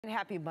And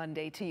happy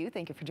Monday to you.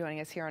 Thank you for joining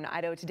us here on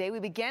Idaho Today.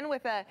 We begin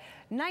with a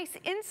nice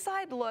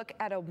inside look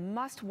at a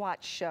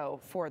must-watch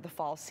show for the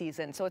fall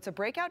season. So it's a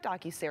breakout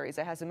docuseries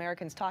that has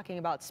Americans talking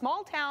about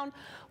small-town,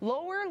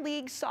 lower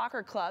league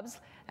soccer clubs,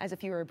 as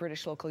if you were a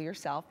British local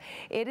yourself.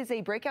 It is a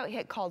breakout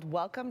hit called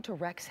Welcome to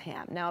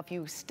Wrexham. Now, if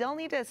you still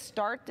need to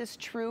start this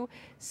true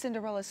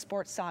Cinderella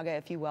sports saga,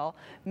 if you will,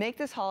 make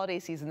this holiday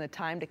season the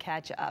time to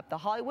catch up. The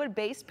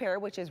Hollywood-based pair,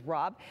 which is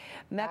Rob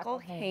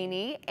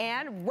McElhenney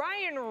and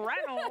Ryan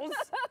Reynolds.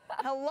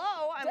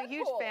 Hello, I'm a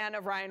huge fan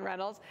of Ryan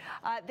Reynolds.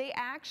 They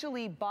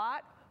actually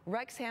bought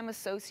Wrexham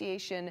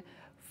Association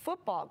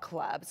Football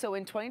Club. So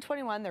in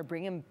 2021, they're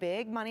bringing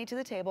big money to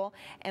the table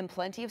and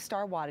plenty of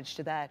star wattage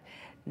to that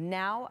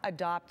now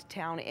adopt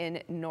town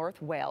in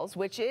North Wales,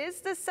 which is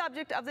the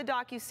subject of the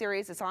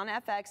docuseries. It's on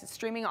FX. It's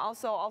streaming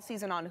also all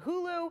season on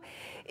Hulu.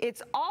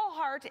 It's all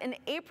heart, and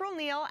April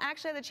Neale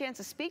actually had the chance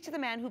to speak to the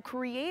man who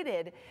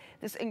created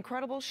this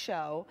incredible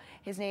show.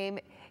 His name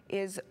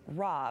is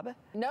Rob.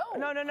 No.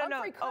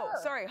 Humphrey Ker. Oh,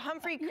 sorry,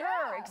 Humphrey Ker.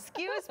 Yeah.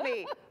 Excuse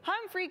me.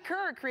 Humphrey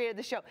Ker created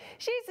the show.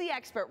 She's the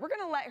expert. We're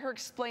going to let her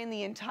explain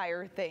the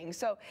entire thing.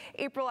 So,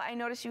 April, I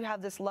noticed you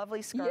have this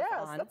lovely scarf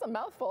on. Yes, that's a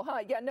mouthful, huh?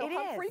 Yeah, no,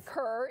 Humphrey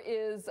Ker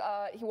is,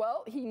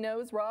 he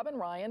knows Rob and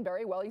Ryan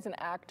very well. He's an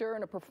actor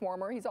and a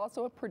performer. He's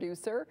also a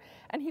producer,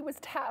 and he was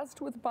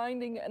tasked with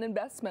finding an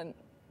investment,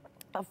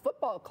 a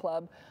football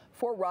club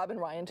for Rob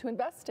and Ryan to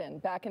invest in.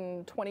 Back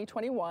in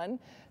 2021,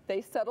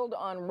 they settled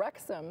on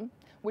Wrexham,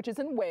 which is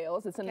in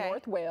Wales. It's in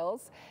North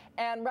Wales.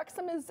 And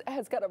Wrexham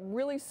has got a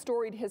really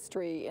storied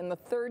history. In the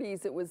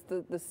 30s, it was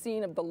the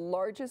scene of the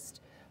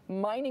largest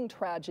mining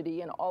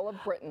tragedy in all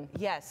of Britain.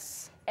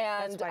 Yes.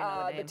 And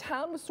the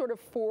town was sort of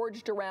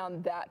forged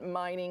around that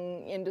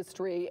mining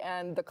industry,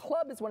 and the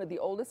club is one of the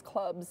oldest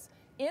clubs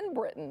in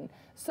Britain.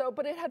 So,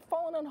 but it had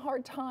fallen on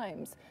hard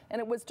times, and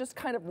it was just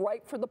kind of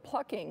ripe for the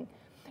plucking.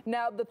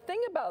 Now, the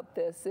thing about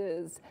this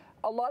is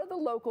a lot of the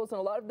locals and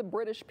a lot of the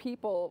British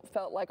people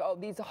felt like, oh,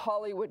 these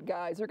Hollywood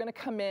guys are going to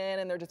come in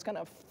and they're just going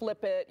to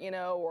flip it, you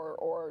know,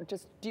 or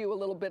just do a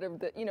little bit of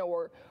the, you know,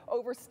 or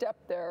overstep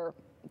their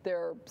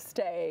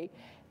stay.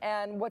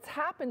 And what's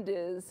happened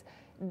is,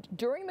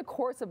 during the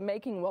course of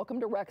making Welcome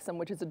to Wrexham,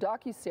 which is a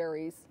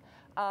docuseries,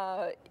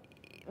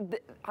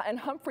 and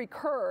Humphrey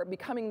Ker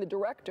becoming the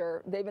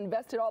director, they've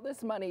invested all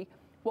this money.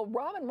 Well,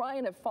 Rob and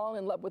Ryan have fallen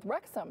in love with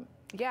Wrexham.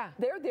 Yeah.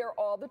 They're there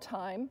all the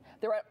time.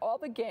 They're at all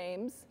the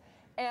games.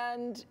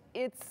 And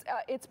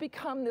it's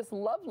become this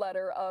love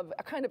letter of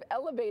kind of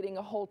elevating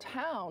a whole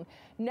town.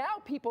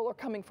 Now people are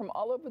coming from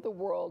all over the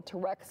world to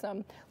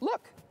Wrexham.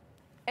 Look.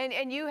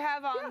 And you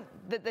have on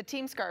the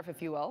team scarf,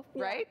 if you will,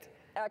 right?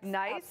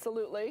 Nice.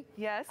 Absolutely.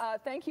 Yes.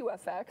 Thank you,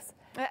 FX.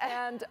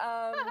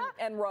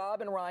 And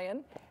Rob and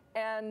Ryan.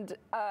 And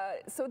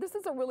so this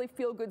is a really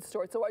feel-good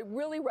story. So I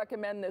really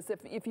recommend this.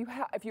 If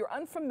you're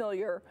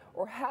unfamiliar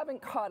or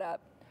haven't caught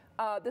up,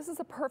 this is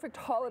a perfect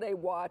holiday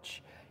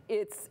watch.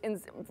 It's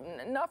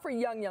not for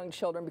young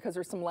children because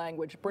there's some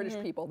language.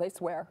 British people, they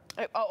swear.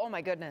 Oh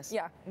my goodness.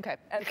 Yeah. Okay.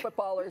 And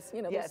footballers,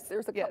 you know,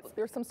 there's a couple,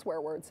 there's some swear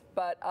words,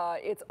 but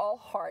it's all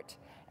heart.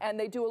 And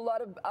they do a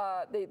lot of,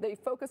 they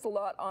focus a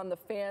lot on the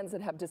fans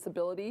that have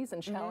disabilities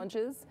and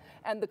challenges.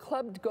 And the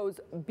club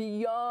goes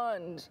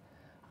beyond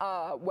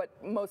what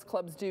most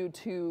clubs do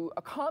to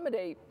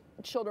accommodate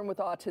children with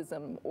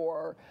autism,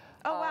 or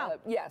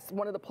yes,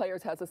 one of the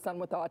players has a son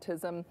with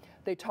autism.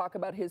 They talk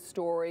about his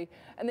story,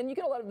 and then you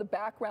get a lot of the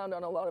background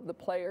on a lot of the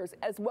players,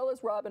 as well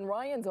as Rob and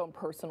Ryan's own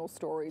personal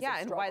stories. Yeah,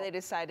 and why they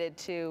decided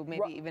to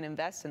maybe even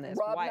invest in this.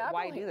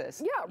 Why do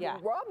this? Yeah,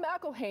 Rob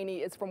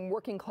McElhenney is from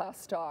working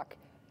class stock.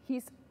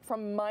 He's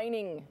from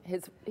mining.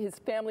 His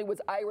family was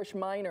Irish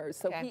miners,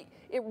 so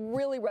it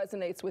really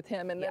resonates with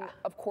him. And then,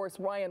 of course,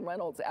 Ryan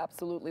Reynolds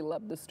absolutely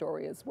loved the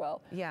story as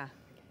well. Yeah.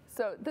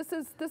 So this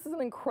is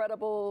an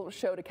incredible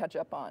show to catch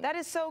up on. That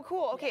is so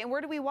cool. Okay, and where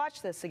do we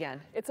watch this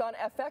again? It's on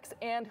FX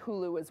and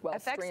Hulu as well.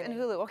 FX and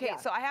Hulu. Okay,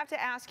 so I have to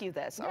ask you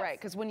this, all right?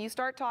 Because when you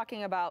start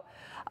talking about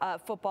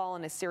football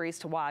and a series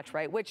to watch,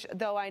 right? Which,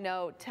 though I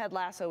know Ted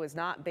Lasso is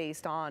not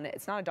based on,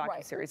 it's not a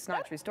docuseries, it's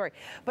not a true story,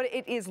 but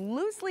it is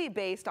loosely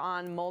based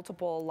on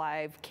multiple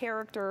live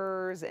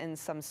characters and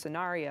some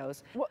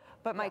scenarios.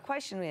 But my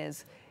question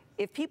is,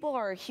 if people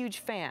are a huge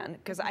fan,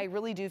 because I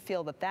really do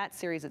feel that that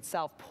series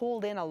itself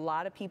pulled in a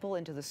lot of people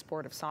into the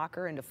sport of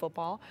soccer, into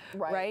football,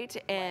 right?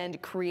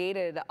 And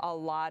created a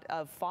lot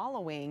of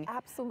following.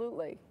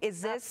 Absolutely.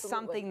 Is this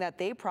something that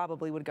they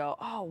probably would go,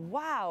 oh,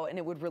 wow, and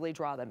it would really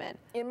draw them in?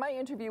 In my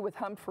interview with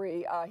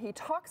Humphrey, he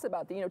talks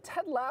about,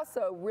 Ted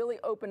Lasso really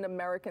opened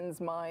Americans'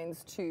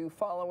 minds to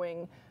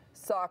following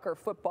soccer,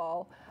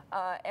 football,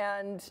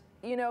 and,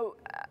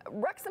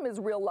 Wrexham is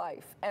real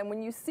life. And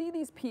when you see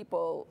these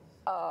people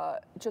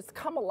just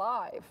come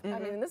alive. I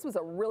mean, this was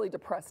a really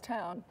depressed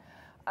town.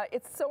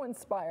 It's so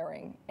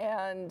inspiring.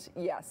 And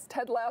yes,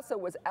 Ted Lasso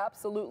was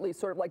absolutely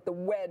sort of like the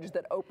wedge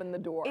that opened the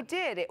door. It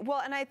did.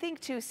 Well, and I think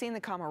too, seeing the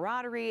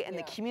camaraderie and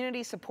the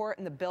community support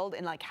and the build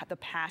and like the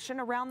passion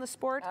around the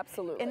sport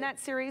absolutely in that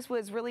series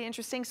was really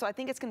interesting. So I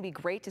think it's going to be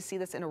great to see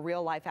this in a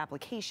real life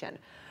application,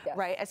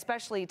 right?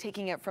 Especially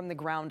taking it from the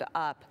ground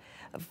up,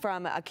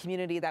 from a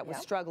community that was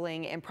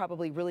struggling and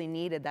probably really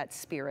needed that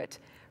spirit.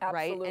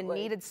 Right, and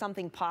needed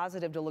something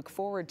positive to look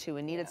forward to,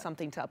 and needed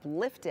something to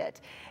uplift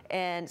it,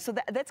 and so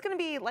that's going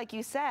to be, like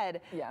you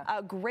said,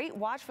 a great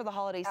watch for the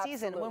holiday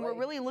season when we're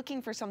really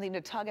looking for something to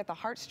tug at the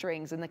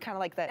heartstrings and the kind of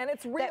like that, and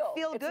it's real, that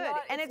feel good,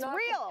 and it's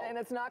real, and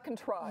it's not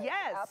contrived.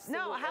 Yes,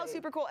 absolutely. No, how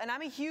super cool, and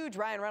I'm a huge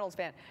Ryan Reynolds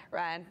fan.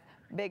 Ryan,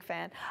 big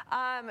fan.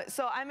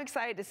 So I'm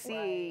excited to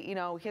see, you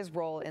know, his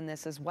role in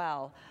this as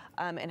well,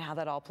 and how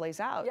that all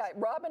plays out. Yeah,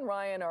 Rob and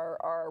Ryan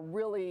are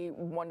really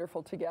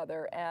wonderful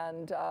together,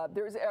 and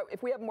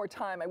if we have more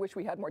time, I wish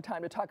we had more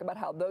time to talk about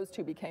how those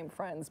two became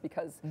friends,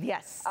 because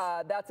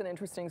that's an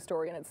interesting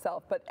story in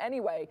itself. But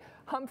anyway,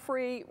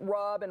 Humphrey,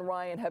 Rob, and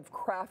Ryan have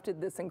crafted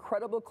this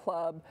incredible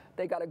club.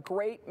 They got a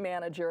great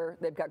manager.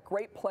 They've got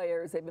great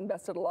players. They've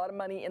invested a lot of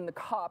money in the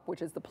Cop,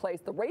 which is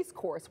the race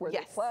course where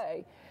they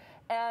play.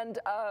 And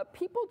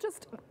people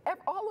just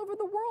all over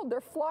the world,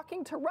 they're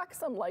flocking to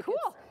Wrexham. Like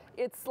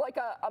it's like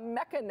a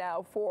mecca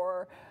now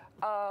for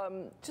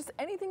just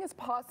anything is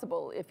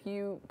possible if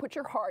you put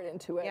your heart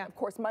into it. Of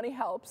course, money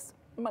helps.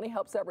 Money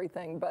helps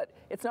everything, but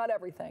it's not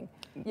everything.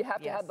 You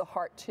have to have the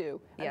heart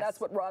too. And that's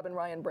what Rob and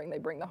Ryan bring. They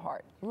bring the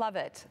heart. Love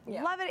it.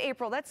 Love it,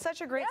 April. That's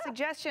such a great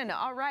suggestion.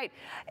 All right.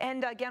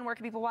 And again, where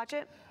can people watch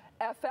it?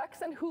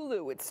 FX and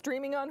Hulu. It's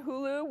streaming on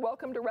Hulu.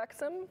 Welcome to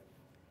Wrexham.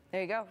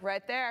 There you go.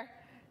 Right there.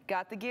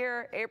 Got the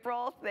gear.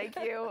 April, thank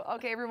you.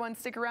 Okay, everyone,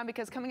 stick around,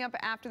 because coming up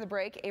after the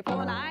break,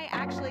 April and I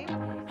actually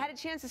had a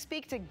chance to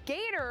speak to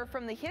Gator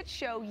from the hit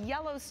show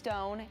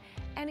Yellowstone,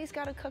 and he's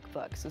got a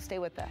cookbook, so stay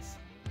with us.